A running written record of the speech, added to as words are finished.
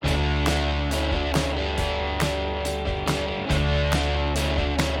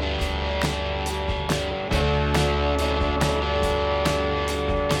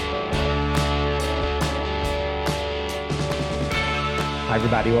Hi,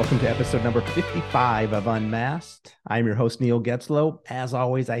 everybody. Welcome to episode number 55 of Unmasked. I'm your host, Neil Getzlow. As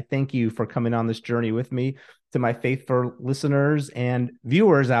always, I thank you for coming on this journey with me. To my faithful listeners and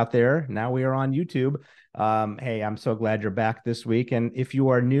viewers out there, now we are on YouTube. Hey, I'm so glad you're back this week. And if you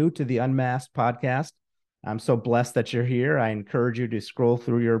are new to the Unmasked podcast, I'm so blessed that you're here. I encourage you to scroll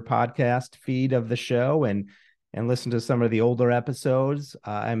through your podcast feed of the show and listen to some of the older episodes.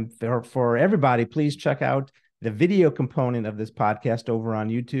 And for everybody, please check out the video component of this podcast over on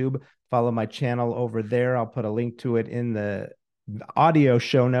YouTube. Follow my channel over there. I'll put a link to it in the audio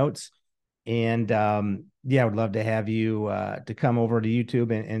show notes. And I would love to have you to come over to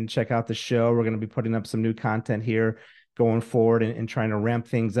YouTube and check out the show. We're going to be putting up some new content here going forward and trying to ramp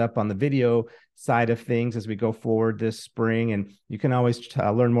things up on the video side of things as we go forward this spring. And you can always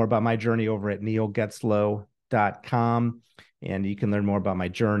learn more about my journey over at neilgetzlow.com. And you can learn more about my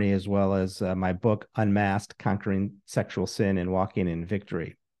journey as well as my book, Unmasked, Conquering Sexual Sin and Walking in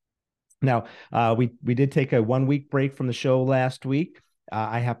Victory. Now, we did take a 1 week break from the show last week.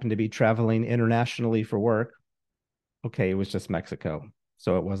 I happened to be traveling internationally for work. Okay, it was just Mexico.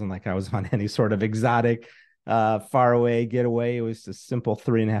 So it wasn't like I was on any sort of exotic, far away getaway. It was a simple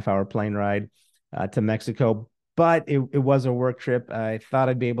 3.5 hour plane ride to Mexico. But it was a work trip. I thought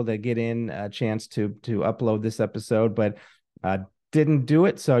I'd be able to get in a chance to upload this episode, but didn't do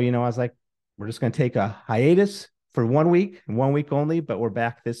it. So, I was like, we're just going to take a hiatus for 1 week, 1 week only, but we're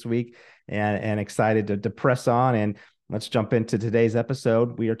back this week and excited to press on. And let's jump into today's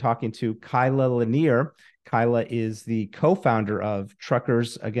episode. We are talking to Kylla Lanier. Kylla is the co-founder of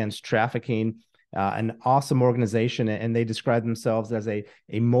Truckers Against Trafficking, an awesome organization. And they describe themselves as a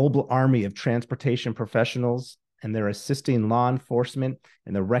mobile army of transportation professionals, and they're assisting law enforcement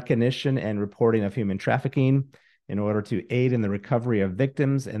in the recognition and reporting of human trafficking in order to aid in the recovery of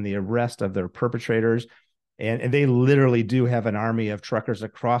victims and the arrest of their perpetrators. And they literally do have an army of truckers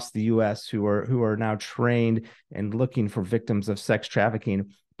across the U.S. who are now trained and looking for victims of sex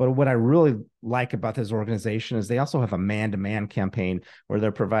trafficking. But what I really like about this organization is they also have a man-to-man campaign where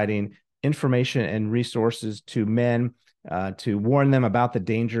they're providing information and resources to men to warn them about the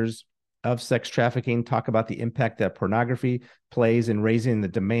dangers of sex trafficking, talk about the impact that pornography plays in raising the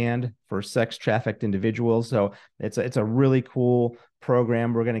demand for sex trafficked individuals. So it's a really cool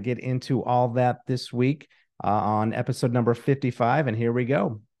program. We're going to get into all that this week on episode number 55. And here we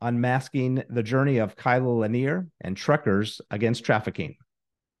go, unmasking the journey of Kylla Lanier and Truckers Against Trafficking.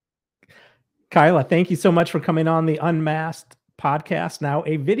 Kylla, thank you so much for coming on the Unmasked podcast, now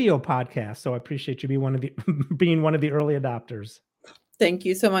a video podcast. So I appreciate you being one of the early adopters. Thank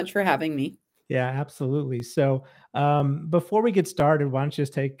you so much for having me. Yeah, absolutely. So before we get started, why don't you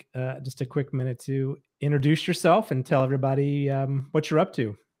just take just a quick minute to introduce yourself and tell everybody what you're up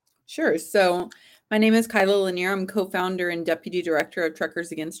to? Sure. So my name is Kylla Lanier. I'm co-founder and deputy director of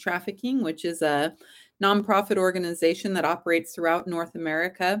Truckers Against Trafficking, which is a nonprofit organization that operates throughout North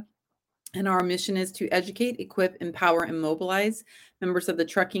America. And our mission is to educate, equip, empower, and mobilize members of the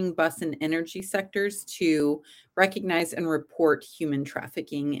trucking, bus, and energy sectors to recognize and report human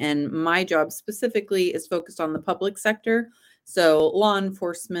trafficking. And my job specifically is focused on the public sector, so law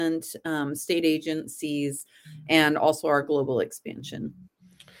enforcement, state agencies, and also our global expansion.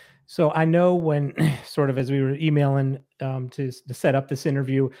 So I know when sort of as we were emailing to set up this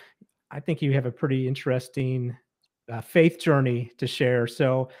interview, I think you have a pretty interesting faith journey to share.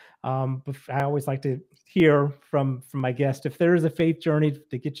 So I always like to hear from my guest if there is a faith journey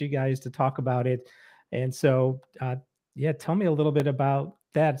to get you guys to talk about it. And so, tell me a little bit about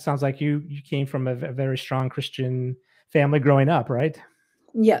that. It sounds like you came from a very strong Christian family growing up, right?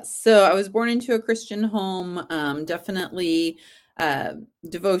 Yes. So I was born into a Christian home, definitely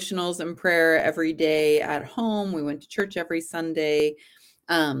devotionals and prayer every day at home. We went to church every Sunday.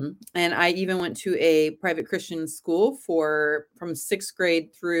 And I even went to a private Christian school from 6th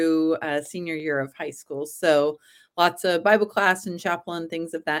grade through senior year of high school. So lots of Bible class and chapel and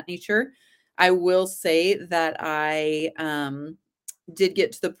things of that nature. I will say that I did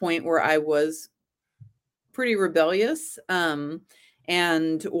get to the point where I was pretty rebellious and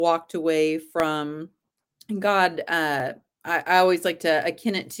walked away from God. I always like to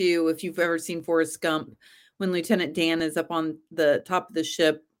akin it to, if you've ever seen Forrest Gump, when Lieutenant Dan is up on the top of the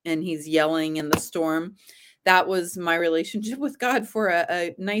ship and he's yelling in the storm. That was my relationship with God for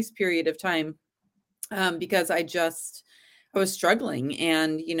a nice period of time, because I was struggling.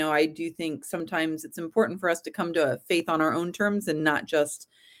 And, I do think sometimes it's important for us to come to a faith on our own terms and not just,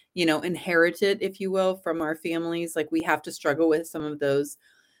 inherit it, if you will, from our families. Like, we have to struggle with some of those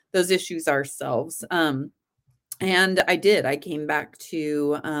issues ourselves. And I did. I came back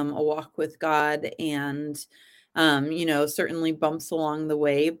to a walk with God, and Certainly bumps along the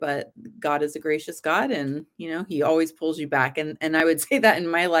way, but God is a gracious God, and he always pulls you back. And I would say that in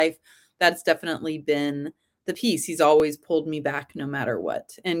my life, that's definitely been the piece. He's always pulled me back no matter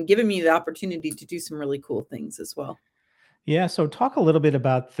what, and given me the opportunity to do some really cool things as well. Yeah, so talk a little bit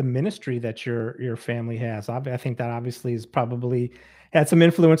about the ministry that your family has. I think that obviously has probably had some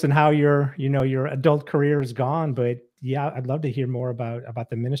influence in how your adult career has gone. But yeah, I'd love to hear more about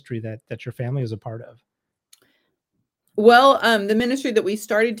the ministry that your family is a part of. Well, the ministry that we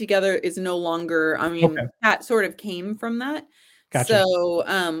started together is no longer, I Okay, mean, that sort of came from that. gotcha. So,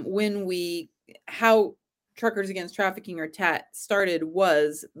 how Truckers Against Trafficking, or TAT, started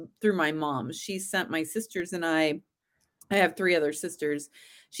was through my mom. She sent my sisters and I have three other sisters.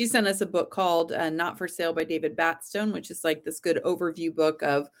 She sent us a book called Not for Sale by David Batstone, which is like this good overview book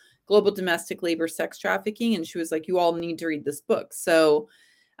of global domestic labor, sex trafficking. And she was like, you all need to read this book. So,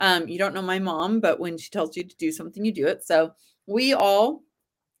 you don't know my mom, but when she tells you to do something, you do it. So we all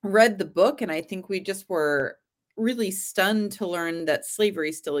read the book, and I think we just were really stunned to learn that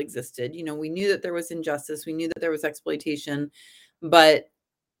slavery still existed. We knew that there was injustice, we knew that there was exploitation, but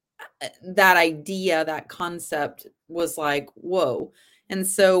that idea, that concept was like, whoa. And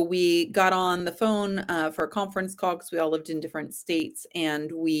so we got on the phone for a conference call because we all lived in different states,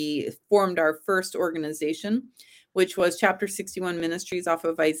 and we formed our first organization, which was Chapter 61 Ministries off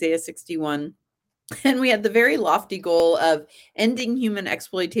of Isaiah 61. And we had the very lofty goal of ending human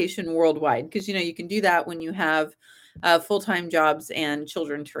exploitation worldwide, because you can do that when you have full-time jobs and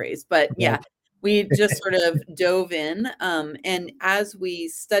children to raise. But yeah, Right. we just sort of dove in, and as we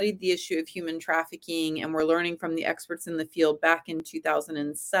studied the issue of human trafficking and we're learning from the experts in the field back in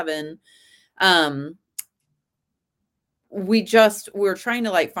 2007, um, we're trying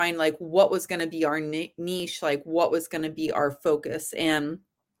to like find like what was going to be our niche, like what was going to be our focus. And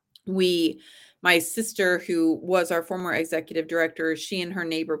we my sister, who was our former executive director, she and her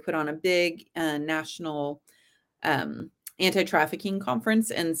neighbor put on a big national um, anti-trafficking conference.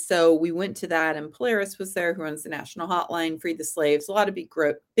 And so we went to that, and Polaris was there, who runs the national hotline, Free the Slaves, a lot of big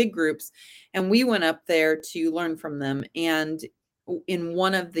groups. And we went up there to learn from them. And in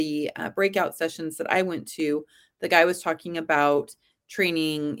one of the breakout sessions that I went to, the guy was talking about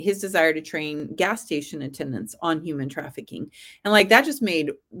training, his desire to train gas station attendants on human trafficking. And like that just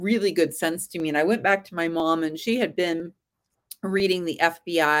made really good sense to me. And I went back to my mom, and she had been reading the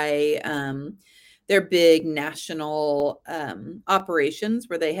FBI, their big national operations,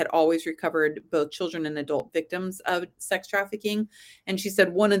 where they had always recovered both children and adult victims of sex trafficking. And she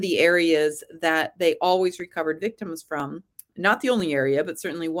said one of the areas that they always recovered victims from, not the only area, but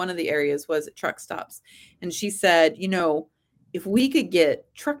certainly one of the areas, was at truck stops. And she said, if we could get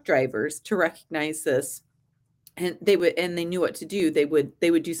truck drivers to recognize this, and they knew what to do, they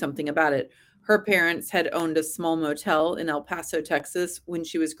would do something about it. Her parents had owned a small motel in El Paso, Texas, when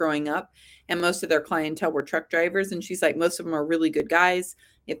she was growing up, and most of their clientele were truck drivers. And she's like, most of them are really good guys.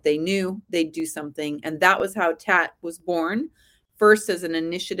 If they knew, they'd do something. And that was how TAT was born, first as an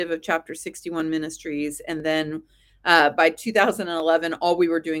initiative of Chapter 61 Ministries, and then by 2011, all we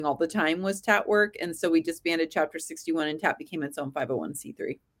were doing all the time was TAT work. And so we disbanded Chapter 61, and TAT became its own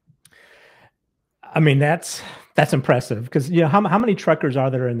 501c3. I mean, that's impressive because how many truckers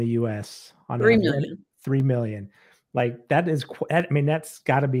are there in the U.S. on 3 average? million. 3 million. Like that is, I mean, that's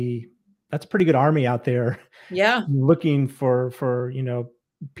a pretty good army out there Yeah. looking for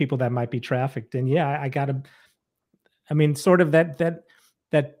people that might be trafficked. And yeah, I mean, sort of that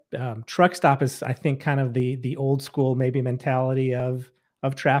truck stop is, I think, kind of the old school maybe mentality of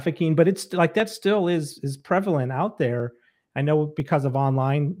trafficking, but it's like that still is prevalent out there. I know because of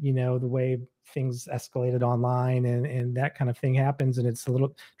online, the way things escalated online and that kind of thing happens, and it's a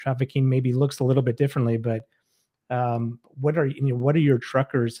little trafficking maybe looks a little bit differently. But what are your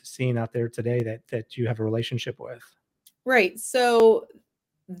truckers seeing out there today that you have a relationship with? Right. So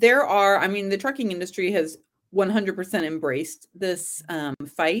the trucking industry has 100% embraced this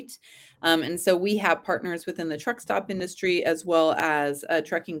fight. And so we have partners within the truck stop industry, as well as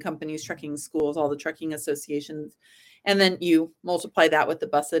trucking companies, trucking schools, all the trucking associations. And then you multiply that with the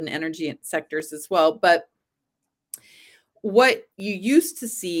bus and energy sectors as well. But what you used to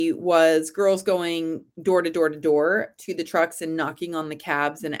see was girls going door to door to door to the trucks and knocking on the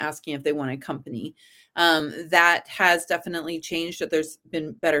cabs and asking if they wanted company. That has definitely changed. That there's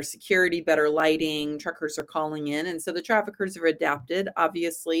been better security, better lighting. Truckers are calling in, and so the traffickers have adapted.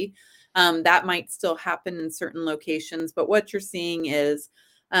 Obviously, that might still happen in certain locations, but what you're seeing is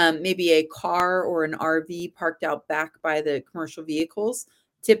maybe a car or an RV parked out back by the commercial vehicles.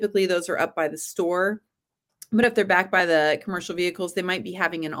 Typically, those are up by the store. But if they're backed by the commercial vehicles, they might be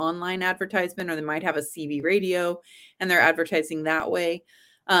having an online advertisement, or they might have a CB radio and they're advertising that way.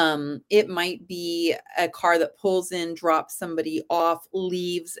 It might be a car that pulls in, drops somebody off,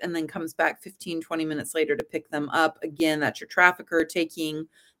 leaves, and then comes back 15, 20 minutes later to pick them up. Again, that's your trafficker taking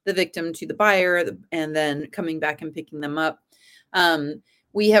the victim to the buyer and then coming back and picking them up.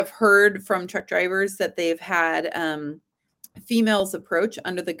 We have heard from truck drivers that they've had females approach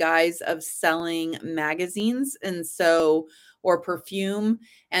under the guise of selling magazines, and so, or perfume.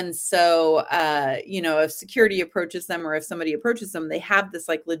 And so, if security approaches them, or if somebody approaches them, they have this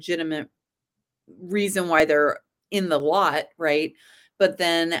like legitimate reason why they're in the lot, right? But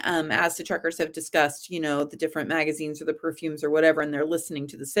then, as the truckers have discussed, the different magazines or the perfumes or whatever, and they're listening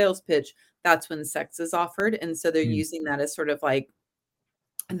to the sales pitch, that's when sex is offered. And so they're using that as sort of like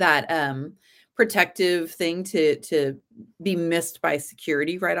that protective thing to be missed by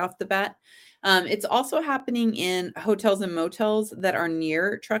security right off the bat. It's also happening in hotels and motels that are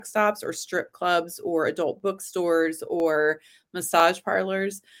near truck stops or strip clubs or adult bookstores or massage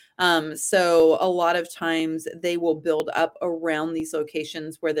parlors. So a lot of times they will build up around these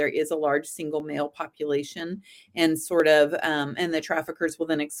locations where there is a large single male population, and sort of, and the traffickers will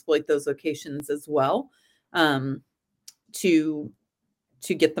then exploit those locations as well, to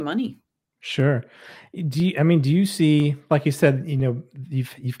get the money. Sure. Do you see, like you said,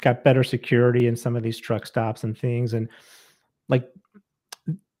 you've got better security in some of these truck stops and things, and like,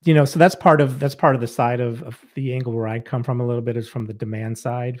 so that's part of the side of the angle where I come from a little bit, is from the demand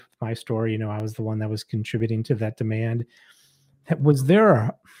side. My story, I was the one that was contributing to that demand. Was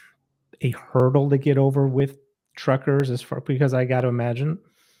there a hurdle to get over with truckers, as far, because I got to imagine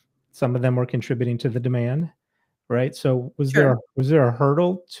some of them were contributing to the demand, right? So Sure. was there a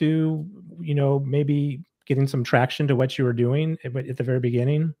hurdle to, maybe getting some traction to what you were doing at the very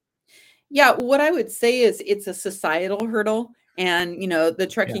beginning? Yeah, what I would say is it's a societal hurdle, and, the Yeah.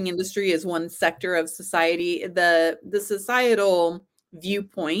 trucking industry is one sector of society. The societal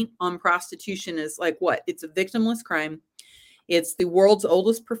viewpoint on prostitution is like what? It's a victimless crime. It's the world's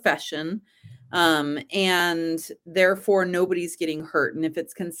oldest profession, and therefore nobody's getting hurt. And if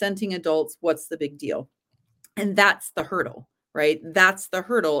it's consenting adults, what's the big deal? And that's the hurdle, right? That's the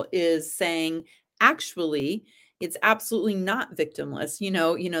hurdle, is saying, actually, it's absolutely not victimless.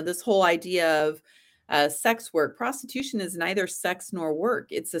 This whole idea of sex work, prostitution is neither sex nor work.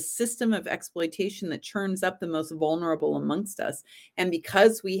 It's a system of exploitation that churns up the most vulnerable amongst us. And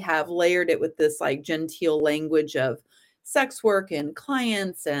because we have layered it with this like genteel language of sex work and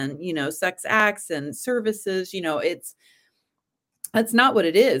clients and, sex acts and services, that's not what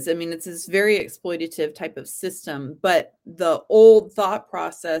it is. I mean, it's this very exploitative type of system, but the old thought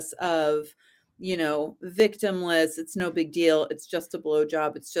process of, victimless, it's no big deal, it's just a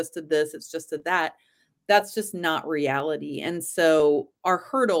blowjob, it's just a this, it's just a that, that's just not reality. And so our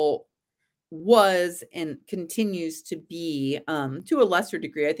hurdle was and continues to be, to a lesser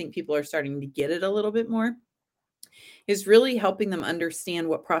degree, I think people are starting to get it a little bit more, is really helping them understand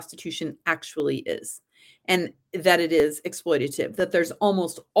what prostitution actually is, and that it is exploitative, that there's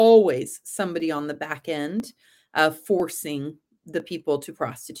almost always somebody on the back end forcing the people to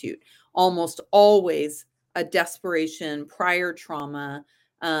prostitute, almost always a desperation, prior trauma,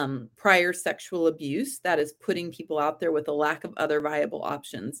 prior sexual abuse that is putting people out there with a lack of other viable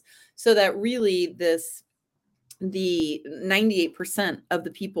options. So that really the 98% of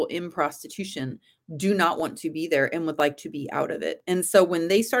the people in prostitution do not want to be there and would like to be out of it. And so when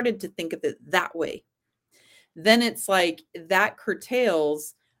they started to think of it that way, then it's like that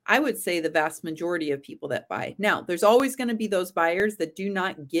curtails, I would say, the vast majority of people that buy. Now, there's always going to be those buyers that do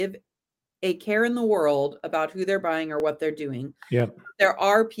not give a care in the world about who they're buying or what they're doing. Yep. There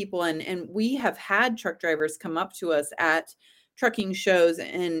are people, and we have had truck drivers come up to us at trucking shows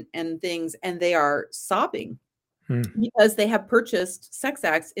and things, and they are sobbing because they have purchased sex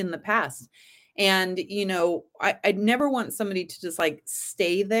acts in the past. And, I'd never want somebody to just like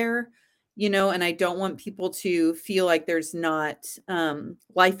stay there, and I don't want people to feel like there's not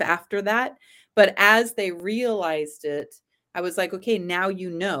life after that. But as they realized it, I was like, okay, now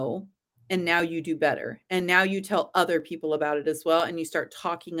and now you do better. And now you tell other people about it as well. And you start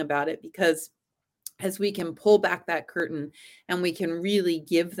talking about it, because as we can pull back that curtain and we can really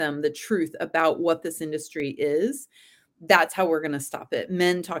give them the truth about what this industry is, that's how we're going to stop it.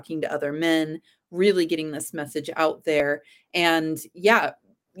 Men talking to other men, really getting this message out there. And yeah,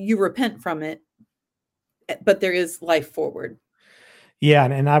 you repent from it, but there is life forward. Yeah,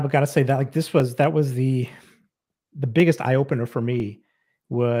 and I've got to say that, like, that was the biggest eye opener for me,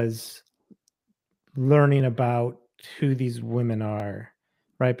 was learning about who these women are,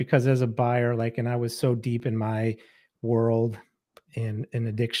 right? Because as a buyer, like, and I was so deep in my world in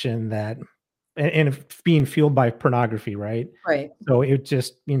addiction that, and being fueled by pornography, right? Right. So it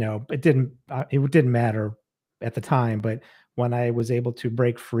just, it didn't matter at the time, but when I was able to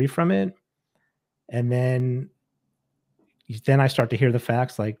break free from it, and then I start to hear the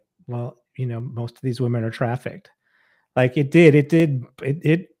facts like, well, most of these women are trafficked. Like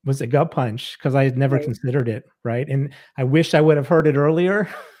it was a gut punch because I had never Right. considered it, right? And I wish I would have heard it earlier.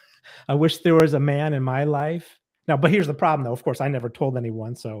 I wish there was a man in my life. Now, but here's the problem though. Of course, I never told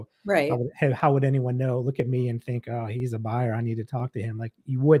anyone. So Right. how would anyone know? Look at me and think, oh, he's a buyer. I need to talk to him. Like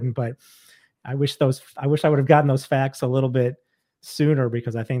you wouldn't, but I wish I would have gotten those facts a little bit sooner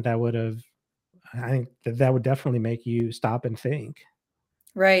because I think that would definitely make you stop and think.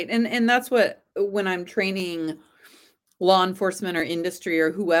 Right. And that's what, when I'm training law enforcement or industry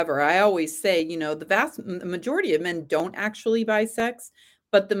or whoever, I always say, the majority of men don't actually buy sex,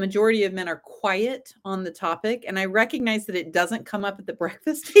 but the majority of men are quiet on the topic. And I recognize that it doesn't come up at the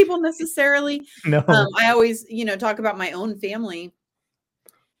breakfast table necessarily. No. I always, talk about my own family.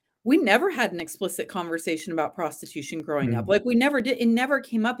 We never had an explicit conversation about prostitution growing up. Mm. Like we never did. It never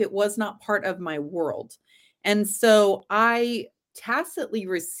came up. It was not part of my world. And so I tacitly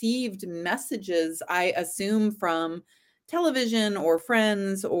received messages, I assume from television or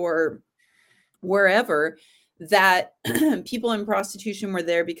friends or wherever, that people in prostitution were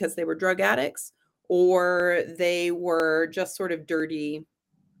there because they were drug addicts or they were just sort of dirty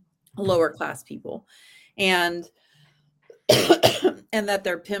lower class people. And and that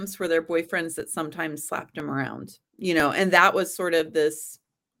their pimps were their boyfriends that sometimes slapped them around, and that was sort of this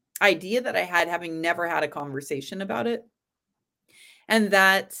idea that I had, having never had a conversation about it. And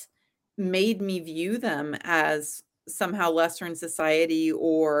that made me view them as somehow lesser in society,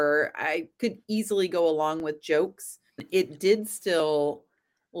 or I could easily go along with jokes. It did still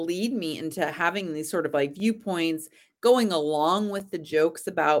lead me into having these sort of like viewpoints, going along with the jokes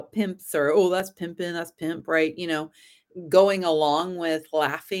about pimps, or, oh, that's pimping, that's pimp, right? Going along with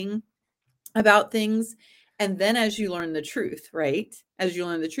laughing about things. And then as you learn the truth, right? As you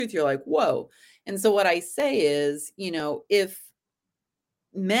learn the truth, you're like, whoa. And so what I say is, if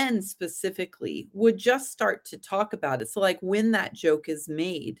men specifically would just start to talk about it. So like when that joke is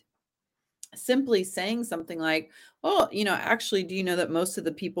made, simply saying something like, well, actually, do you know that most of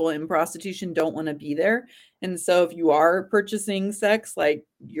the people in prostitution don't want to be there? And so if you are purchasing sex, like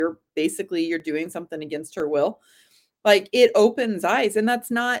you're doing something against her will. Like it opens eyes, and that's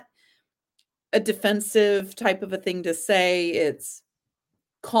not a defensive type of a thing to say. It's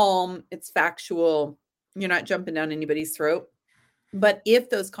calm, it's factual. You're not jumping down anybody's throat. But if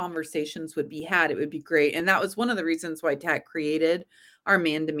those conversations would be had, it would be great. And that was one of the reasons why TAC created our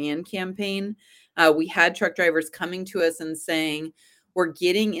man-to-man campaign. We had truck drivers coming to us and saying, we're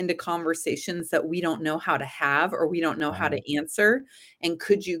getting into conversations that we don't know how to have, or we don't know how Wow. to answer. And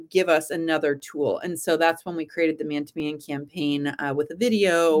could you give us another tool? And so that's when we created the man-to-man campaign, with a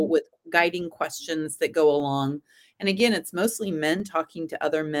video, with guiding questions that go along. And again, it's mostly men talking to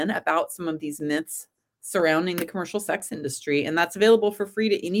other men about some of these myths surrounding the commercial sex industry. And that's available for free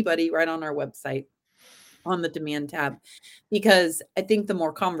to anybody right on our website on the demand tab. Because I think the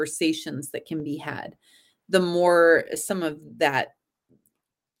more conversations that can be had, the more some of that,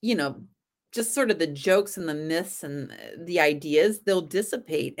 just sort of the jokes and the myths and the ideas, they'll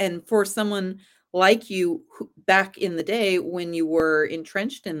dissipate. And for someone like you, back in the day when you were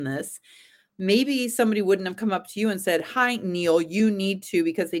entrenched in this, maybe somebody wouldn't have come up to you and said, hi, Neil, you need to,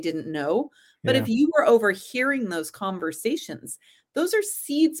 because they didn't know. But Yeah, if you were overhearing those conversations, those are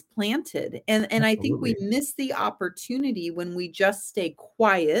seeds planted. And I think we absolutely. miss the opportunity when we just stay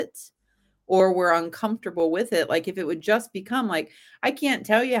quiet or we're uncomfortable with it. Like if it would just become like, I can't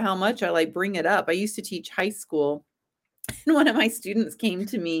tell you how much I like bring it up. I used to teach high school, and one of my students came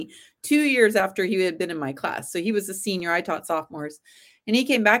to me 2 years after he had been in my class. So he was a senior, I taught sophomores. And he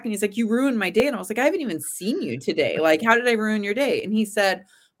came back and he's like, "You ruined my day." And I was like, "I haven't even seen you today. Like, how did I ruin your day?" And he said,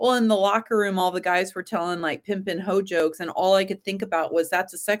 "Well, in the locker room, all the guys were telling like pimp and hoe jokes. And all I could think about was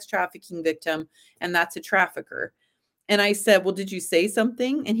that's a sex trafficking victim and that's a trafficker." And I said, "Well, did you say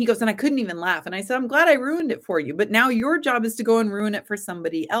something?" And he goes, and I couldn't even laugh. And I said, "I'm glad I ruined it for you. But now your job is to go and ruin it for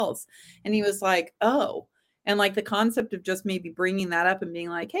somebody else." And he was like, "Oh." And like the concept of just maybe bringing that up and being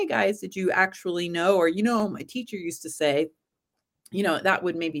like, "Hey guys, did you actually know?" Or, my teacher used to say, that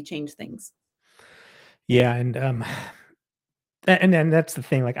would maybe change things. Yeah, and then that's the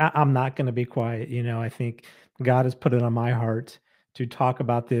thing. Like I'm not going to be quiet. I think God has put it on my heart to talk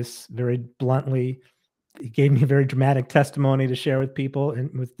about this very bluntly. He gave me a very dramatic testimony to share with people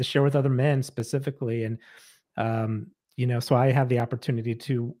and to share with other men specifically. And so I have the opportunity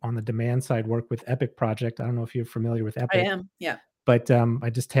to, on the demand side, work with Epic Project. I don't know if you're familiar with I Epic, am, yeah. but I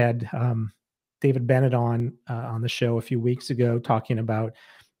just had David Bennett on the show a few weeks ago talking about,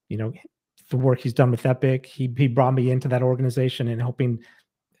 you know, the work he's done with Epic. He brought me into that organization and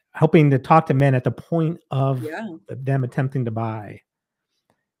helping to talk to men at the point of Yeah. them attempting to buy.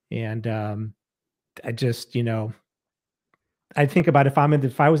 And I just, I think about if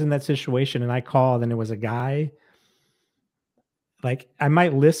I was in that situation and I called and it was a guy, like I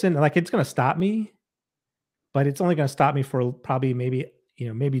might listen, like it's going to stop me, but it's only going to stop me for probably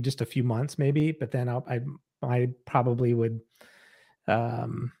maybe just a few months, maybe. But then I probably would,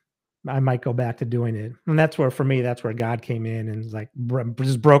 um, I might go back to doing it. And that's where, for me, that's where God came in and like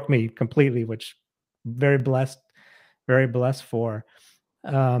just broke me completely, which very blessed, very blessed for.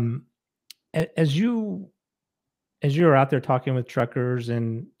 Um, as you're out there talking with truckers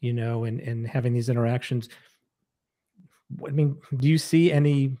and and having these interactions, I mean, do you see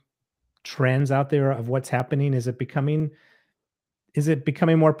any trends out there of what's happening? Is it becoming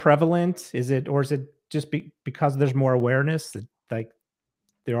more prevalent? Or is it just because there's more awareness that, like,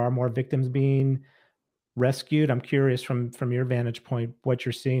 there are more victims being rescued? I'm curious from your vantage point what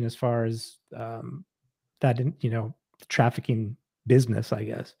you're seeing as far as that trafficking business, I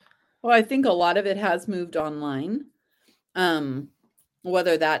guess. Well, I think a lot of it has moved online. Um,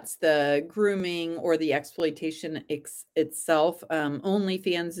 whether that's the grooming or the exploitation itself.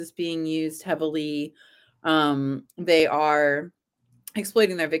 OnlyFans is being used heavily. They are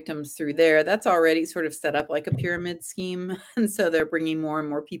exploiting their victims through there. That's already sort of set up like a pyramid scheme. And so they're bringing more and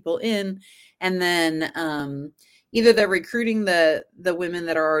more people in. And then either they're recruiting the women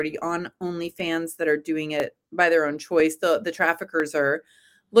that are already on OnlyFans that are doing it by their own choice. The traffickers are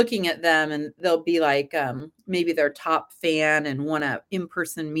looking at them and they'll be like maybe their top fan and want a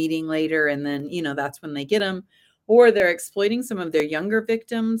in-person meeting later. And then, that's when they get them. Or they're exploiting some of their younger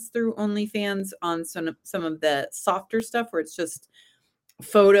victims through OnlyFans on some of the softer stuff where it's just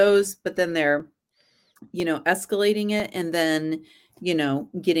photos, but then they're, escalating it and then,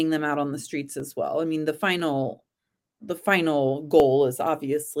 getting them out on the streets as well. I mean, the final goal is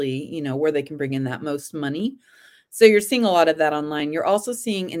obviously, where they can bring in that most money. So you're seeing a lot of that online. You're also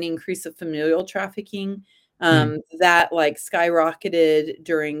seeing an increase of familial trafficking Mm, that like skyrocketed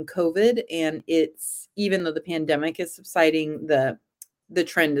during COVID, and it's even though the pandemic is subsiding, the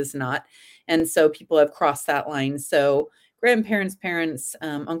trend is not, and so people have crossed that line. So grandparents, parents,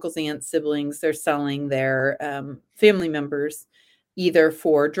 uncles, aunts, siblings, they're selling their family members either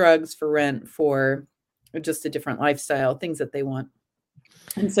for drugs, for rent, for just a different lifestyle, things that they want.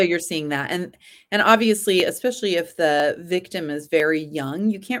 And so you're seeing that. And obviously, especially if the victim is very young,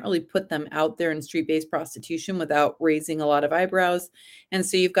 you can't really put them out there in street-based prostitution without raising a lot of eyebrows. And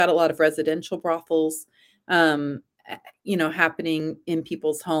so you've got a lot of residential brothels happening in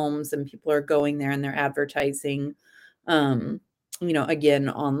people's homes, and people are going there and they're advertising um, again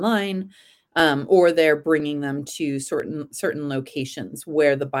online. Or they're bringing them to certain locations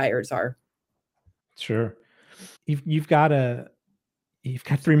where the buyers are. sure. You've got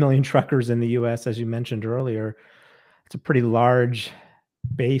 3 million truckers in the US, as you mentioned earlier. It's a pretty large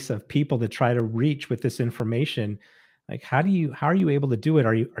base of people to try to reach with this information. Like, how are you able to do it?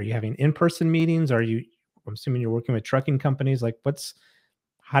 Are you having in-person meetings? I'm assuming you're working with trucking companies. Like,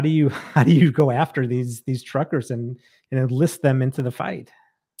 how do you how do you go after these truckers and enlist them into the fight?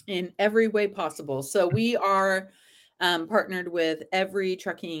 In every way possible. So we are partnered with every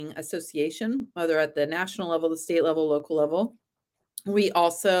trucking association, whether at the national level, the state level, local level. We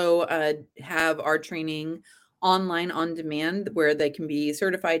also have our training online on demand where they can be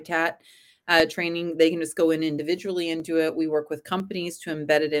certified TAT training. They can just go in individually and do it. We work with companies to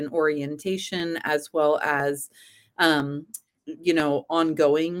embed it in orientation as well as,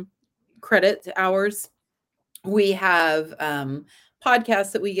 ongoing credit hours. We have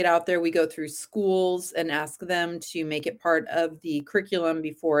podcasts that we get out there. We go through schools and ask them to make it part of the curriculum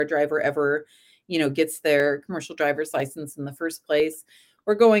before a driver ever, gets their commercial driver's license in the first place.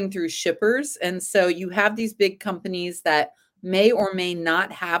 We're going through shippers. And so you have these big companies that may or may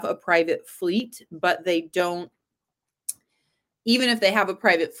not have a private fleet, but they don't, even if they have a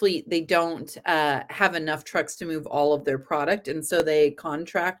private fleet, they don't have enough trucks to move all of their product. And so they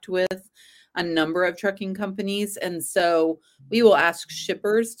contract with a number of trucking companies. And so we will ask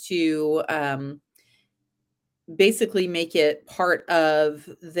shippers to basically make it part of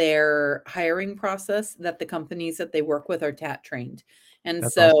their hiring process that the companies that they work with are TAT trained. And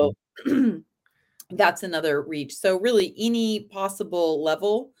That's so awesome. that's another reach. So really any possible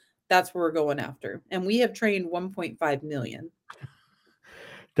level, that's where we're going after. And we have trained 1.5 million.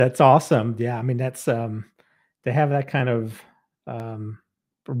 That's awesome. Yeah, I mean, to have that kind of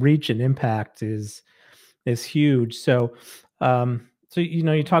reach and impact is huge. So,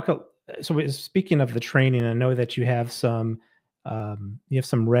 you talk. So, speaking of the training, I know that you have some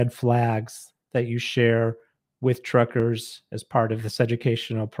red flags that you share with truckers as part of this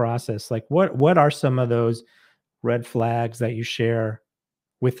educational process. Like, what are some of those red flags that you share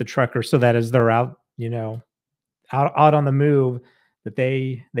with the truckers, so that as they're out, out on the move, that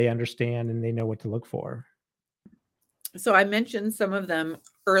they understand and they know what to look for? So I mentioned some of them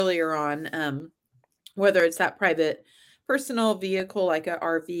earlier on, whether it's that private personal vehicle like a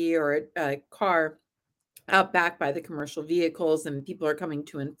RV or a car out back by the commercial vehicles and people are coming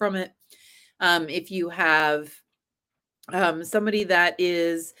to and from it. If you have somebody that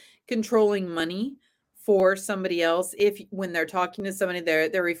is controlling money for somebody else, if when they're talking to somebody,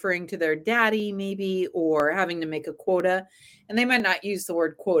 they're referring to their daddy maybe, or having to make a quota, and they might not use the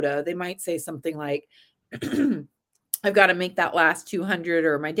word quota. They might say something like, I've got to make that last 200,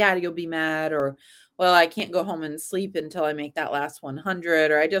 or my daddy will be mad, or, well, I can't go home and sleep until I make that last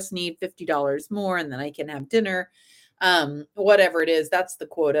 100, or I just need $50 more and then I can have dinner. Whatever it is, that's the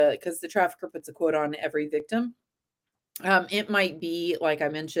quota, because the trafficker puts a quota on every victim. It might be, like I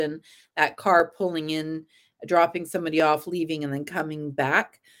mentioned, that car pulling in, dropping somebody off, leaving, and then coming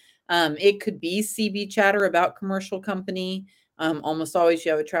back. It could be CB chatter about commercial company. Almost always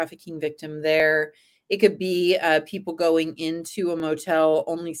you have a trafficking victim there. It could be people going into a motel,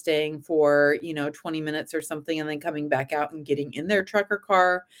 only staying for 20 minutes or something, and then coming back out and getting in their truck or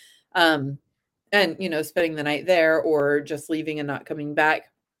car, and spending the night there, or just leaving and not coming back.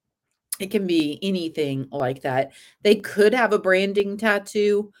 It can be anything like that. They could have a branding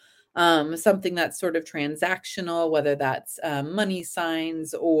tattoo, something that's sort of transactional, whether that's money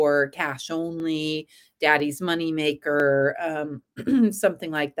signs or cash only, daddy's money maker,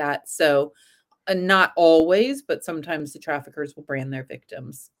 something like that. So, not always, but sometimes the traffickers will brand their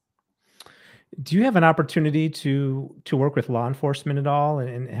victims. Do you have an opportunity to work with law enforcement at all,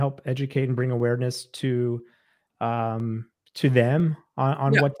 and help educate and bring awareness to them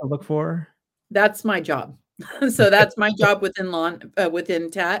on Yeah, what to look for? that's my job. So that's my job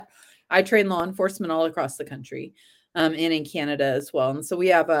within TAT. I train law enforcement all across the country, and in Canada as well. And so we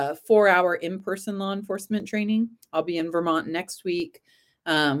have a 4-hour in-person law enforcement training. I'll be in Vermont next week.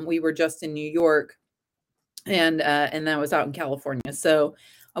 We were just in New York, and that was out in California. So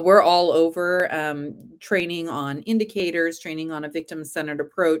we're all over, training on indicators, training on a victim-centered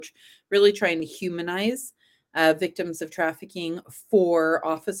approach, really trying to humanize victims of trafficking for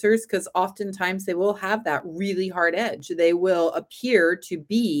officers, because oftentimes they will have that really hard edge. They will appear to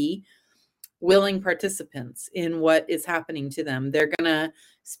be willing participants in what is happening to them. They're going to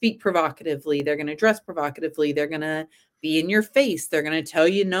speak provocatively. They're going to dress provocatively. They're going to be in your face. They're going to tell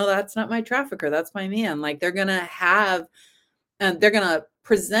you, no, that's not my trafficker. That's my man. Like they're going to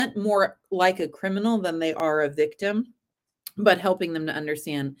present more like a criminal than they are a victim, but helping them to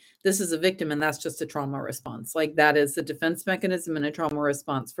understand this is a victim and that's just a trauma response. Like that is a defense mechanism and a trauma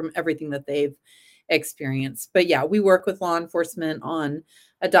response from everything that they've experienced. But yeah, we work with law enforcement on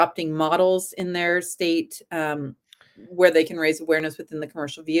adopting models in their state, where they can raise awareness within the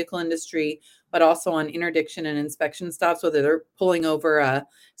commercial vehicle industry, but also on interdiction and inspection stops, whether they're pulling over a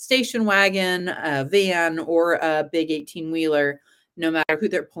station wagon, a van, or a big 18-wheeler, no matter who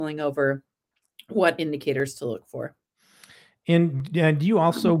they're pulling over, what indicators to look for. And, do you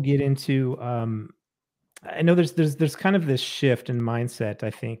also get into, I know there's kind of this shift in mindset, I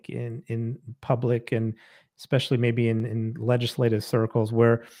think, in public, and especially maybe in legislative circles,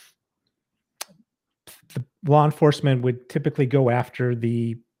 where the law enforcement would typically go after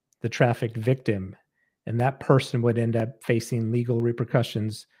the trafficked victim, and that person would end up facing legal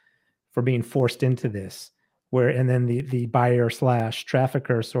repercussions for being forced into this. Where and then the buyer slash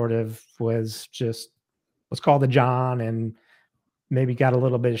trafficker sort of was called a John, and maybe got a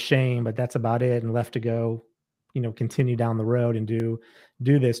little bit of shame, but that's about it, and left to go, continue down the road and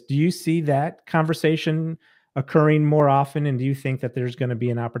do this. Do you see that conversation occurring more often? And do you think that there's going to be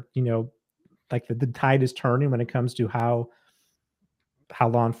an like the tide is turning when it comes to how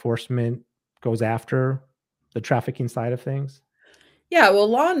law enforcement goes after the trafficking side of things? Yeah, well,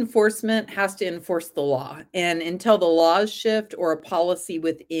 law enforcement has to enforce the law. And until the laws shift or a policy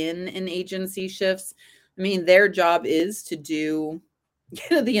within an agency shifts, I mean, their job is to do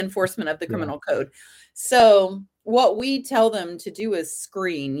the enforcement of the Yeah. criminal code. So, what we tell them to do is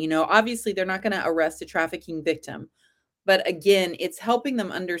screen. Obviously, they're not going to arrest a trafficking victim. But again, it's helping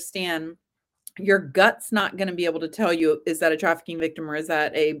them understand your gut's not going to be able to tell you, is that a trafficking victim or is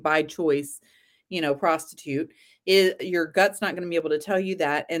that a by choice, prostitute? Your gut's not going to be able to tell you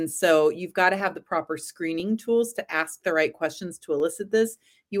that. And so you've got to have the proper screening tools to ask the right questions to elicit this.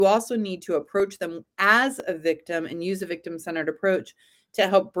 You also need to approach them as a victim and use a victim-centered approach to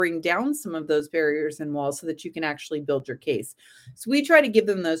help bring down some of those barriers and walls so that you can actually build your case. So we try to give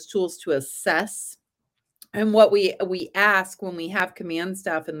them those tools to assess. And what we ask when we have command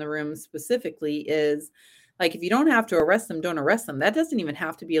staff in the room specifically is, like, if you don't have to arrest them, don't arrest them. That doesn't even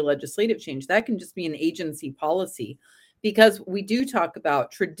have to be a legislative change. That can just be an agency policy, because we do talk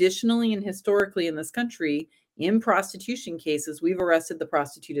about traditionally and historically in this country, in prostitution cases, we've arrested the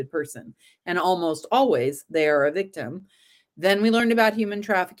prostituted person, and almost always they are a victim. Then we learned about human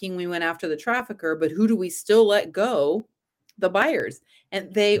trafficking. We went after the trafficker, but who do we still let go? The buyers.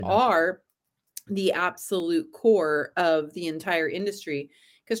 And they are the absolute core of the entire industry,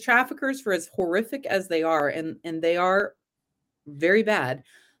 because traffickers, for as horrific as they are, and they are very bad,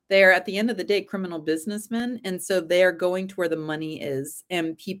 they are at the end of the day criminal businessmen, and so they are going to where the money is,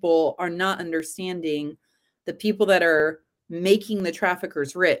 and people are not understanding the people that are making the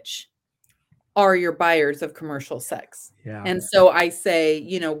traffickers rich are your buyers of commercial sex. Yeah. And so I say,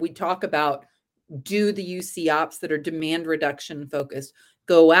 we talk about, do the UC ops that are demand reduction focused,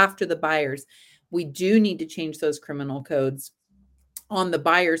 go after the buyers. We do need to change those criminal codes on the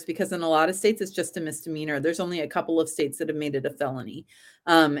buyers, because in a lot of states it's just a misdemeanor. There's only a couple of states that have made it a felony.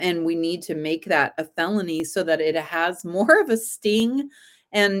 And we need to make that a felony so that it has more of a sting.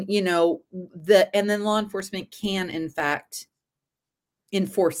 And, and then law enforcement can, in fact,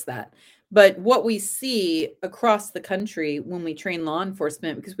 enforce that. But what we see across the country when we train law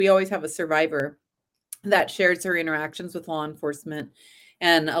enforcement, because we always have a survivor that shares her interactions with law enforcement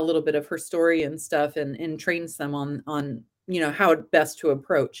and a little bit of her story and stuff, and trains them on how best to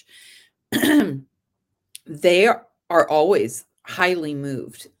approach. They are always highly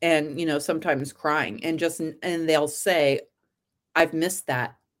moved and sometimes crying, and they'll say, I've missed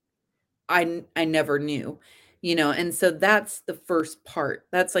that. I never knew, and so that's the first part.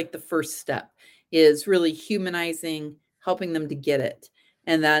 That's like the first step, is really humanizing, helping them to get it.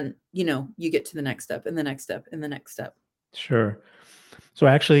 And then, you get to the next step and the next step and the next step. Sure. So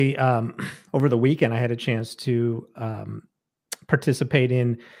actually, over the weekend, I had a chance to participate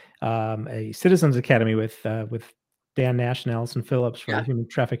in a Citizens Academy with Dan Nash and Allison Phillips for the Human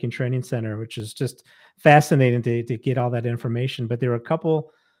Trafficking Training Center, which is just fascinating to get all that information. But there were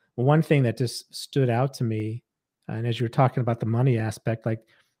one thing that just stood out to me, and as you were talking about the money aspect,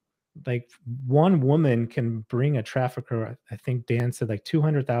 like one woman can bring a trafficker, I think Dan said, like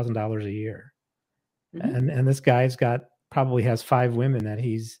 $200,000 a year. Mm-hmm. And this guy's probably has 5 women that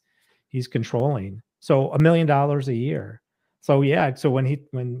he's controlling. So $1 million a year. So yeah, so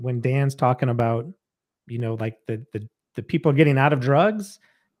when Dan's talking about, like the people getting out of drugs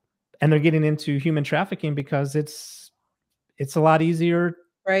and they're getting into human trafficking because it's a lot easier,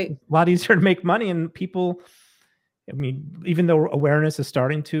 Right. to make money, and people, I mean, even though awareness is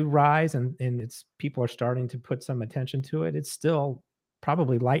starting to rise and people are starting to put some attention to it, it's still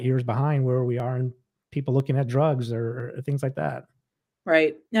probably light years behind where we are in people looking at drugs or things like that.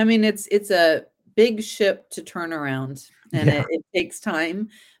 Right. I mean, it's a big ship to turn around, and Yeah. it takes time,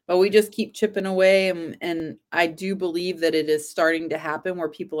 but we just keep chipping away. And I do believe that it is starting to happen, where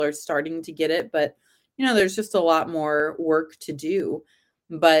people are starting to get it, but there's just a lot more work to do.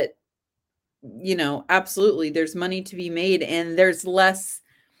 But absolutely, there's money to be made, and there's less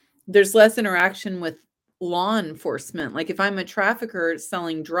interaction with law enforcement. Like, if I'm a trafficker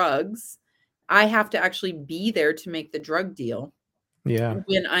selling drugs, I have to actually be there to make the drug deal. Yeah.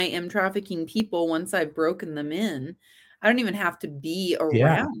 When I am trafficking people, once I've broken them in, I don't even have to be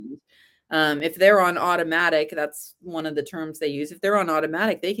Yeah. around. If they're on automatic, that's one of the terms they use. If they're on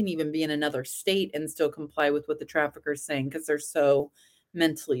automatic, they can even be in another state and still comply with what the trafficker's saying, because they're so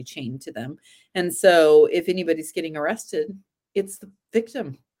mentally chained to them. And so if anybody's getting arrested, it's the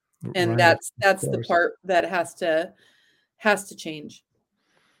victim. And Right. that's the part that has to change.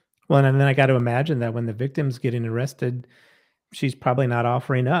 Well, and then I got to imagine that when the victim's getting arrested, she's probably not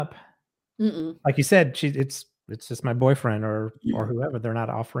offering up. Mm-mm. Like you said, it's just my boyfriend or whoever. They're not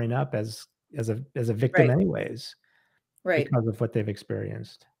offering up as a victim Right. anyways, Right. because of what they've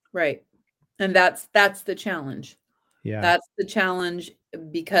experienced. Right. And that's the challenge. Yeah. That's the challenge,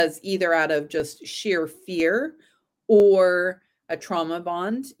 because either out of just sheer fear or a trauma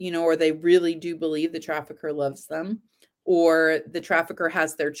bond, or they really do believe the trafficker loves them, or the trafficker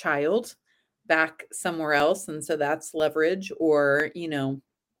has their child back somewhere else, and so that's leverage, or,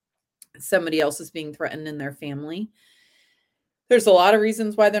 somebody else is being threatened in their family. There's a lot of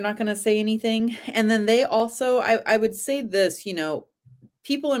reasons why they're not going to say anything. And then they also, I would say this,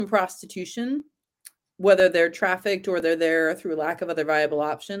 people in prostitution, whether they're trafficked or they're there through lack of other viable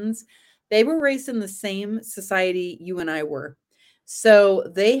options, they were raised in the same society you and I were. So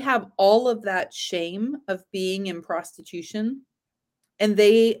they have all of that shame of being in prostitution, and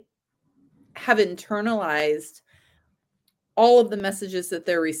they have internalized all of the messages that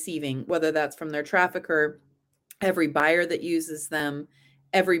they're receiving, whether that's from their trafficker, every buyer that uses them,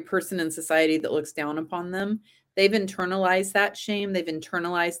 every person in society that looks down upon them. They've internalized that shame. They've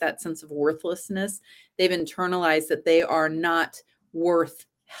internalized that sense of worthlessness. They've internalized that they are not worth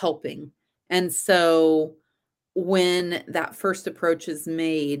helping. And so when that first approach is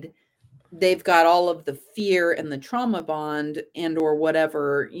made, they've got all of the fear and the trauma bond and or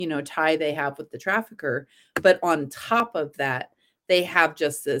whatever, tie they have with the trafficker. But on top of that, they have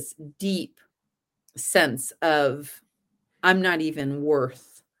just this deep sense of, I'm not even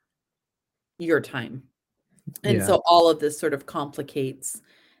worth your time. And Yeah. so all of this sort of complicates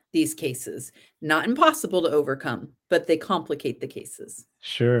these cases. Not impossible to overcome, but they complicate the cases.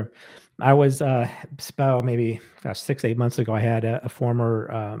 Sure. I was about maybe 6-8 months ago. I had a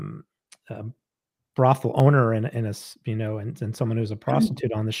former brothel owner and and someone who's a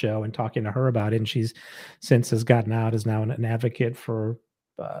prostitute on the show, and talking to her about it. And she's since has gotten out, is now an advocate to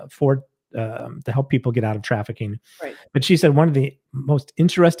help people get out of trafficking. Right. But she said one of the most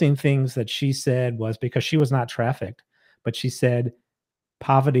interesting things that she said was, because she was not trafficked, but she said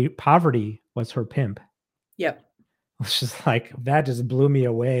poverty was her pimp. Yep. It's just like, that just blew me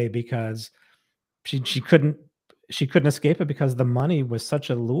away, because she couldn't escape it, because the money was such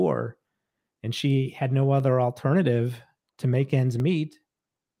a lure, and she had no other alternative to make ends meet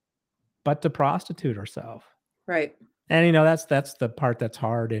but to prostitute herself. Right. And that's the part that's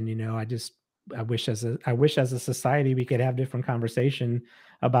hard. And I wish as a society we could have different conversation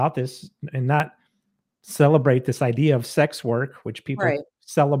about this, and not celebrate this idea of sex work, which people Right.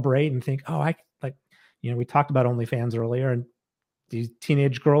 celebrate and think, oh, I like, we talked about OnlyFans earlier, and these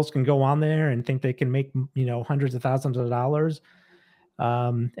teenage girls can go on there and think they can make, hundreds of thousands of dollars.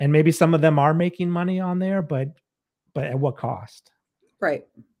 And maybe some of them are making money on there, but at what cost? Right.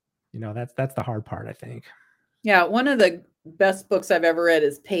 That's the hard part, I think. Yeah, one of the best books I've ever read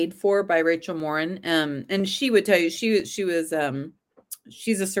is Paid For by Rachel Morin. And she would tell you she's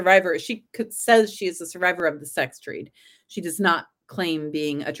a survivor. Says she is a survivor of the sex trade. She does not claim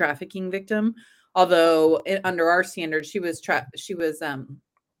being a trafficking victim, although under our standards, she was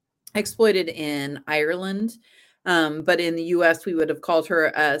exploited in Ireland. But in the US, we would have called her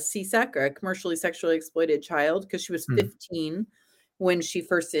a CSEC, or a commercially sexually exploited child, because she was 15 when she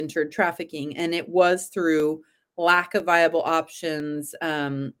first entered trafficking. And it was through lack of viable options,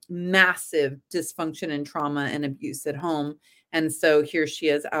 massive dysfunction and trauma and abuse at home. And so here she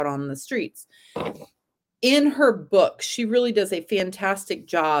is out on the streets. In her book, she really does a fantastic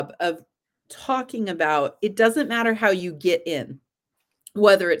job of talking about, it doesn't matter how you get in,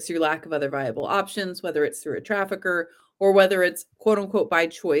 whether it's through lack of other viable options, whether it's through a trafficker, or whether it's quote unquote by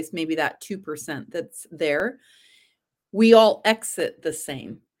choice, maybe that 2% that's there. We all exit the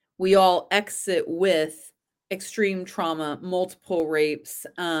same. We all exit with extreme trauma, multiple rapes,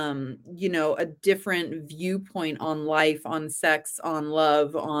 a different viewpoint on life, on sex, on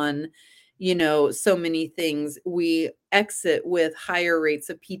love, on, so many things. We exit with higher rates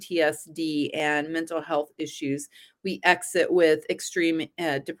of PTSD and mental health issues. We exit with extreme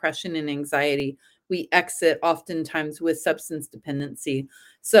depression and anxiety. We exit oftentimes with substance dependency.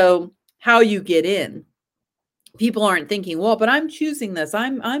 So how you get in, people aren't thinking, well, but I'm choosing this.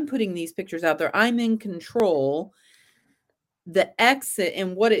 I'm putting these pictures out there. I'm in control. The exit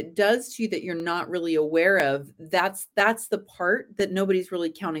and what it does to you that you're not really aware of, that's the part that nobody's really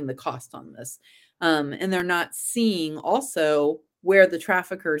counting the cost on this. And they're not seeing also where the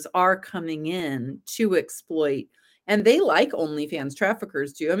traffickers are coming in to exploit. And they like OnlyFans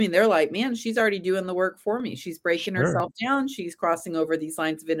traffickers do. I mean, they're like, man, she's already doing the work for me. She's breaking Sure. herself down. She's crossing over these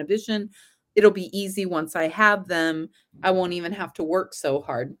lines of inhibition. It'll be easy once I have them. I won't even have to work so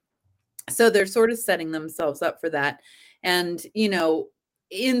hard. So they're sort of setting themselves up for that. And,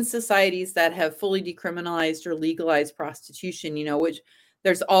 in societies that have fully decriminalized or legalized prostitution, which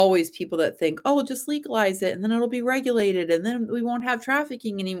there's always people that think, oh, just legalize it and then it'll be regulated and then we won't have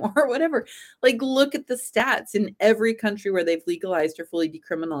trafficking anymore or whatever. Like, look at the stats in every country where they've legalized or fully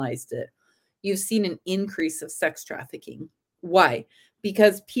decriminalized it. You've seen an increase of sex trafficking. Why?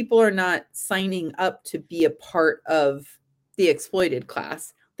 Because people are not signing up to be a part of the exploited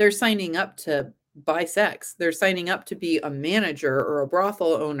class. They're signing up to buy sex. They're signing up to be a manager or a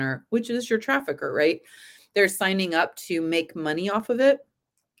brothel owner, which is your trafficker, right? They're signing up to make money off of it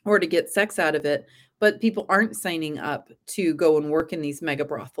or to get sex out of it. but people aren't signing up to go and work in these mega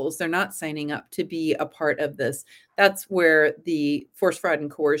brothels. They're not signing up to be a part of this. That's where the force, fraud, and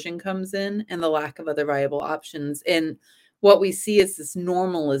coercion comes in, and the lack of other viable options. And what we see is this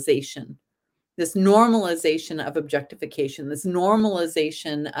normalization of objectification, this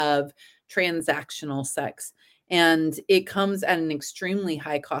normalization of transactional sex. And it comes at an extremely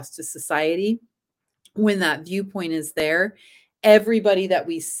high cost to society. When that viewpoint is there, everybody that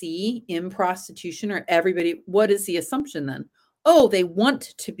we see in prostitution, or everybody, what is the assumption then? Oh, they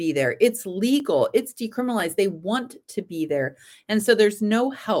want to be there. It's legal. It's decriminalized. They want to be there. And so there's no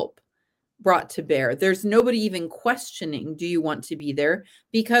help brought to bear. There's nobody even questioning, do you want to be there?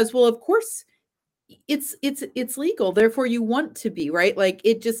 Because, well, of course it's legal. Therefore you want to be, right? Like,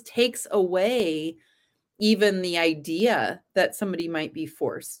 it just takes away even the idea that somebody might be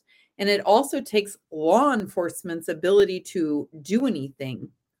forced. And it also takes law enforcement's ability to do anything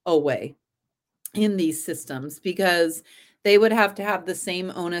away in these systems, because they would have to have the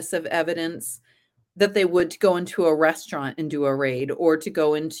same onus of evidence that they would to go into a restaurant and do a raid, or to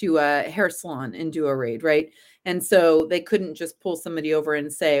go into a hair salon and do a raid, right? And so they couldn't just pull somebody over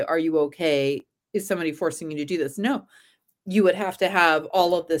and say, are you okay? Is somebody forcing you to do this? No, you would have to have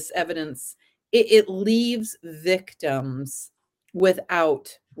all of this evidence. It leaves victims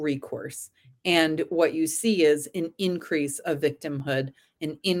without recourse. And what you see is an increase of victimhood,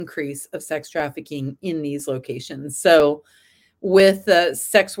 an increase of sex trafficking in these locations. So with the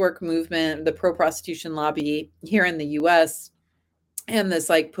sex work movement, the pro-prostitution lobby here in the US, and this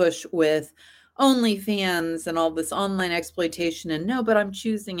like push with OnlyFans and all this online exploitation, and no, but I'm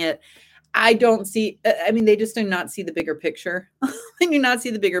choosing it. I don't see, I mean, they just do not see the bigger picture. They do not see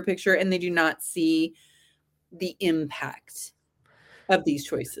the bigger picture, and they do not see the impact of these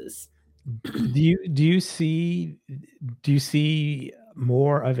choices. Do you see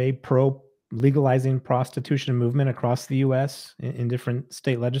more of a pro legalizing prostitution movement across the U.S. in different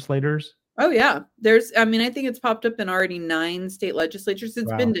state legislators? Oh yeah, I mean, I think it's popped up in already 9 state legislatures.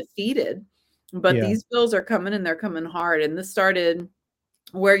 It's been Wow. defeated, but Yeah. these bills are coming, and they're coming hard. And this started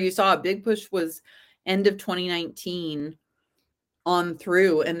where you saw a big push was end of 2019 on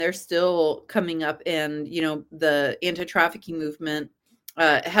through, and they're still coming up. And the anti-trafficking movement,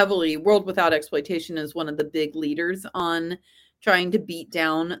 heavily, World Without Exploitation is one of the big leaders on trying to beat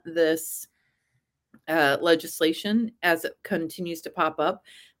down this legislation as it continues to pop up.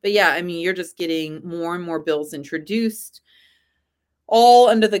 But yeah, I mean, you're just getting more and more bills introduced, all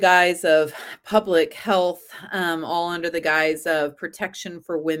under the guise of public health, all under the guise of protection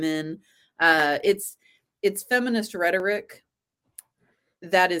for women. It's feminist rhetoric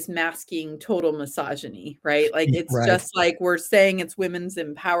that is masking total misogyny, right? Like, it's Right. just like, we're saying it's women's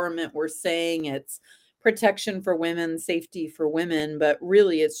empowerment, we're saying it's protection for women, safety for women, but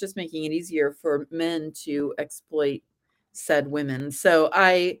really it's just making it easier for men to exploit said women. So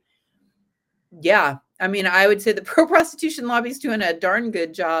yeah, I mean, I would say the pro prostitution lobby's doing a darn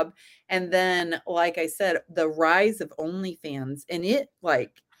good job. And then, like I said, the rise of OnlyFans, and it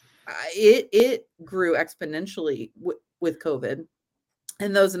grew exponentially with COVID.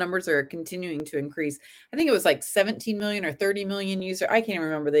 And those numbers are continuing to increase. I think it was like 17 million or 30 million user. I can't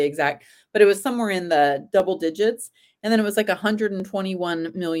remember the exact, but it was somewhere in the double digits. And then it was like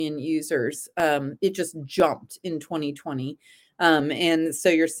 121 million users. It just jumped in 2020. And so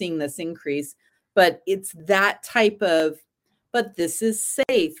you're seeing this increase, but it's that type of, but this is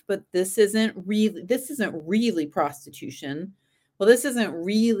safe, but this isn't really prostitution. Well, this isn't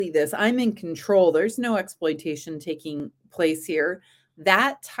really this. I'm in control. There's no exploitation taking place here.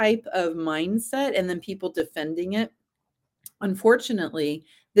 That type of mindset, and then people defending it, unfortunately,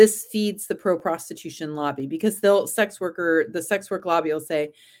 this feeds the pro prostitution lobby, because the sex work lobby will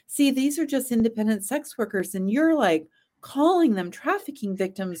say, see, these are just independent sex workers, and you're like calling them trafficking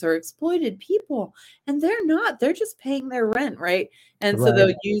victims or exploited people, and they're not. They're just paying their rent, right? And so Right.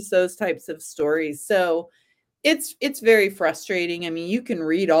 they'll use those types of stories. So it's very frustrating. I mean, you can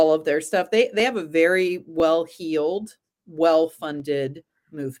read all of their stuff. They have a very well-heeled, well-funded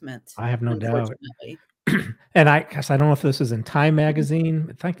movement, I have no doubt. unfortunately. And I guess I don't know if this is in Time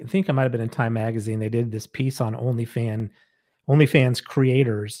Magazine. I think it might have been in Time Magazine. They did this piece on OnlyFans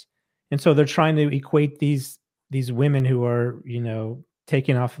creators, and so they're trying to equate these women who are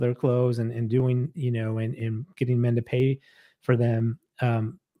taking off their clothes and doing and getting men to pay for them,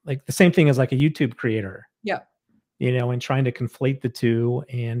 like the same thing as like a YouTube creator, Yeah. and trying to conflate the two,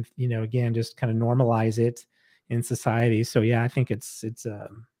 and again, just kind of normalize it in society. So yeah, I think it's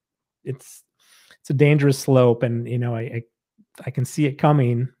a dangerous slope, and I can see it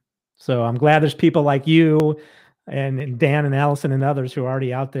coming. So I'm glad there's people like you and Dan and Allison and others who are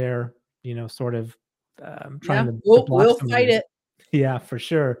already out there, sort of trying Yeah, to block we'll some of fight these. it. Yeah, for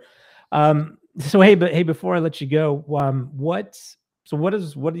sure. So hey, before I let you go, what's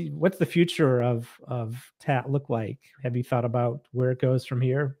the future of TAT look like? Have you thought about where it goes from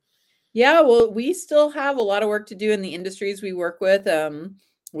here? Yeah, well, we still have a lot of work to do in the industries we work with.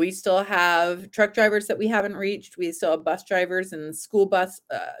 We still have truck drivers that we haven't reached. We still have bus drivers and school bus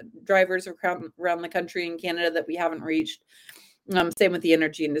drivers around the country in Canada that we haven't reached. Same with the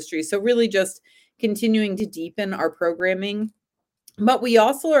energy industry. So really just continuing to deepen our programming. But we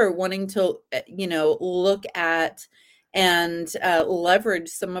also are wanting to, look at and leverage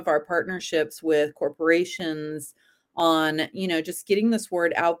some of our partnerships with corporations on, just getting this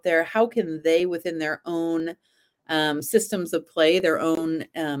word out there. How can they, within their own systems of play, their own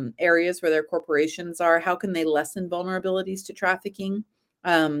areas where their corporations are, how can they lessen vulnerabilities to trafficking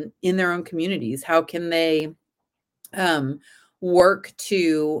in their own communities? How can they um, work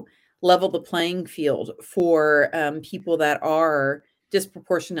to level the playing field for people that are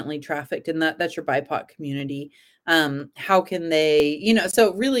disproportionately trafficked, and that's your BIPOC community. How can they,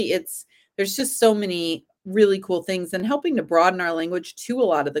 so really there's just so many really cool things, and helping to broaden our language to a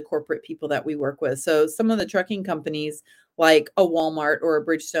lot of the corporate people that we work with. So some of the trucking companies like a Walmart or a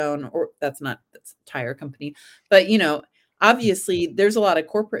Bridgestone, or that's a tire company, but obviously there's a lot of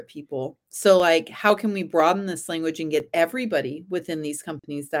corporate people. So like, how can we broaden this language and get everybody within these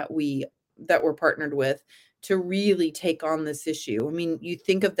companies that we're partnered with to really take on this issue? I mean, you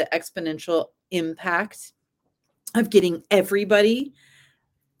think of the exponential impact of getting everybody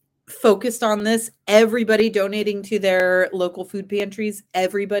focused on this, everybody donating to their local food pantries,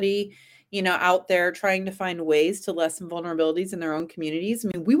 everybody, out there trying to find ways to lessen vulnerabilities in their own communities.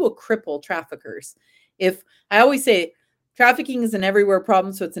 I mean, we will cripple traffickers. If I always say trafficking is an everywhere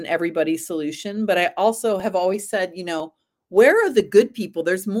problem, so it's an everybody solution. But I also have always said, where are the good people?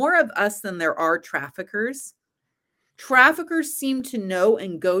 There's more of us than there are traffickers. Traffickers seem to know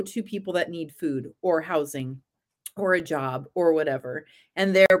and go to people that need food or housing or a job or whatever,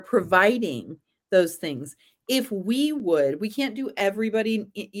 and they're providing those things. If we can't do everybody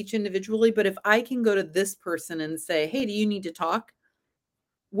each individually, but if I can go to this person and say, hey, do you need to talk,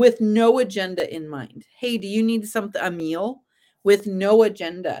 with no agenda in mind? Hey, do you need a meal, with no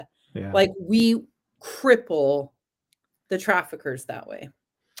agenda? Yeah. Like, we cripple the traffickers that way.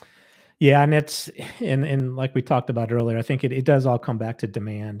 Yeah, and like we talked about earlier, I think it does all come back to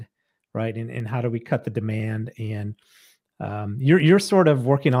demand, right? And how do we cut the demand? And you're sort of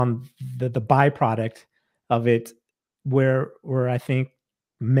working on the byproduct of it, where I think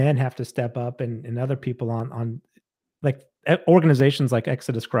men have to step up, and other people on like organizations like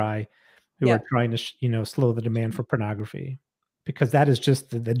Exodus Cry, who are Yeah, trying to slow the demand for pornography, because that is just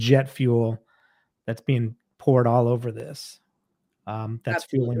the jet fuel that's being poured all over this. That's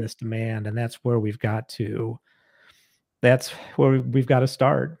fueling absolutely. this demand, and that's where we've got to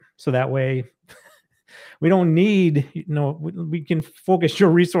start. So that way we don't need, we can focus your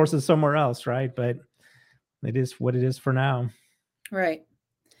resources somewhere else, right? But it is what it is for now. Right.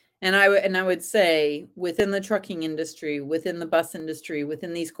 And I would say, within the trucking industry, within the bus industry,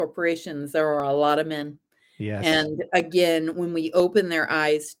 within these corporations, there are a lot of men. Yes. And again, when we open their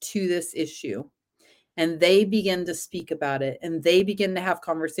eyes to this issue and they begin to speak about it and they begin to have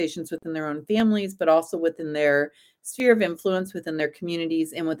conversations within their own families, but also within their sphere of influence, within their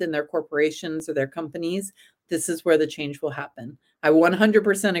communities and within their corporations or their companies, this is where the change will happen. I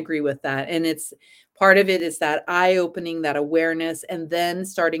 100% agree with that. And it's part of it is that eye opening, that awareness, and then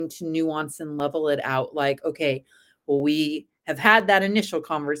starting to nuance and level it out. Like, okay, well, we have had that initial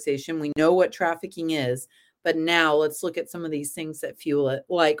conversation. We know what trafficking is, but now let's look at some of these things that fuel it,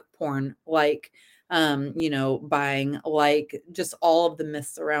 like porn, like buying, like just all of the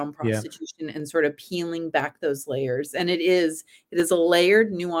myths around Yeah. prostitution, and sort of peeling back those layers. And it is a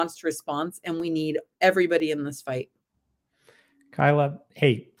layered, nuanced response, and we need everybody in this fight. Kylla,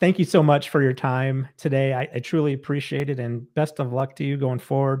 hey, thank you so much for your time today. I truly appreciate it, and best of luck to you going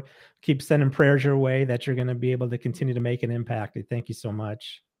forward. Keep sending prayers your way that you're going to be able to continue to make an impact. Thank you so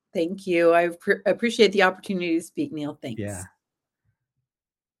much. Thank you. I appreciate the opportunity to speak, Neil. Yeah. Thanks.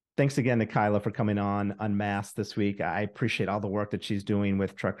 Thanks again to Kylla for coming on Unmasked this week. I appreciate all the work that she's doing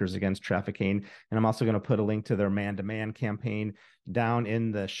with Truckers Against Trafficking. And I'm also going to put a link to their man-to-man campaign down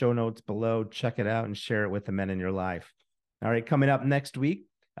in the show notes below. Check it out and share it with the men in your life. All right, coming up next week,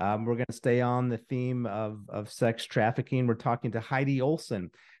 we're going to stay on the theme of sex trafficking. We're talking to Heidi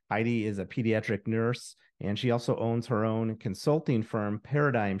Olson. Heidi is a pediatric nurse, and she also owns her own consulting firm,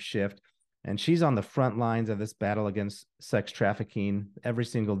 Paradigm Shift. And she's on the front lines of this battle against sex trafficking every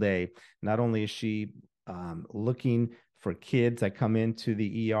single day. Not only is she looking for kids that come into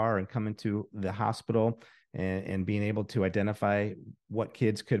the ER and come into the hospital, and being able to identify what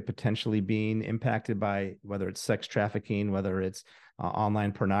kids could potentially be impacted by, whether it's sex trafficking, whether it's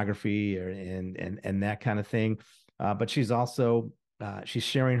online pornography, and that kind of thing. But she's also she's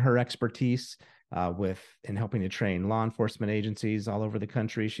sharing her expertise in helping to train law enforcement agencies all over the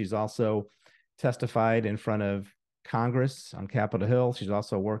country. She's also testified in front of Congress on Capitol Hill. She's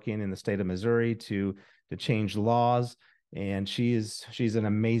also working in the state of Missouri to change laws. And she's an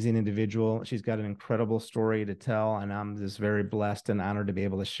amazing individual. She's got an incredible story to tell, and I'm just very blessed and honored to be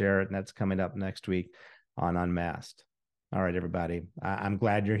able to share it. And that's coming up next week on Unmasked. All right, everybody. I'm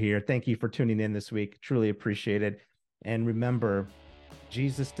glad you're here. Thank you for tuning in this week. Truly appreciate it. And remember,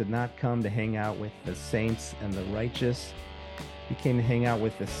 Jesus did not come to hang out with the saints and the righteous. He came to hang out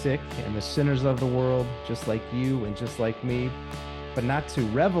with the sick and the sinners of the world, just like you and just like me, but not to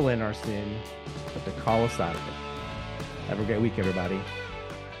revel in our sin, but to call us out of it. Have a great week, everybody.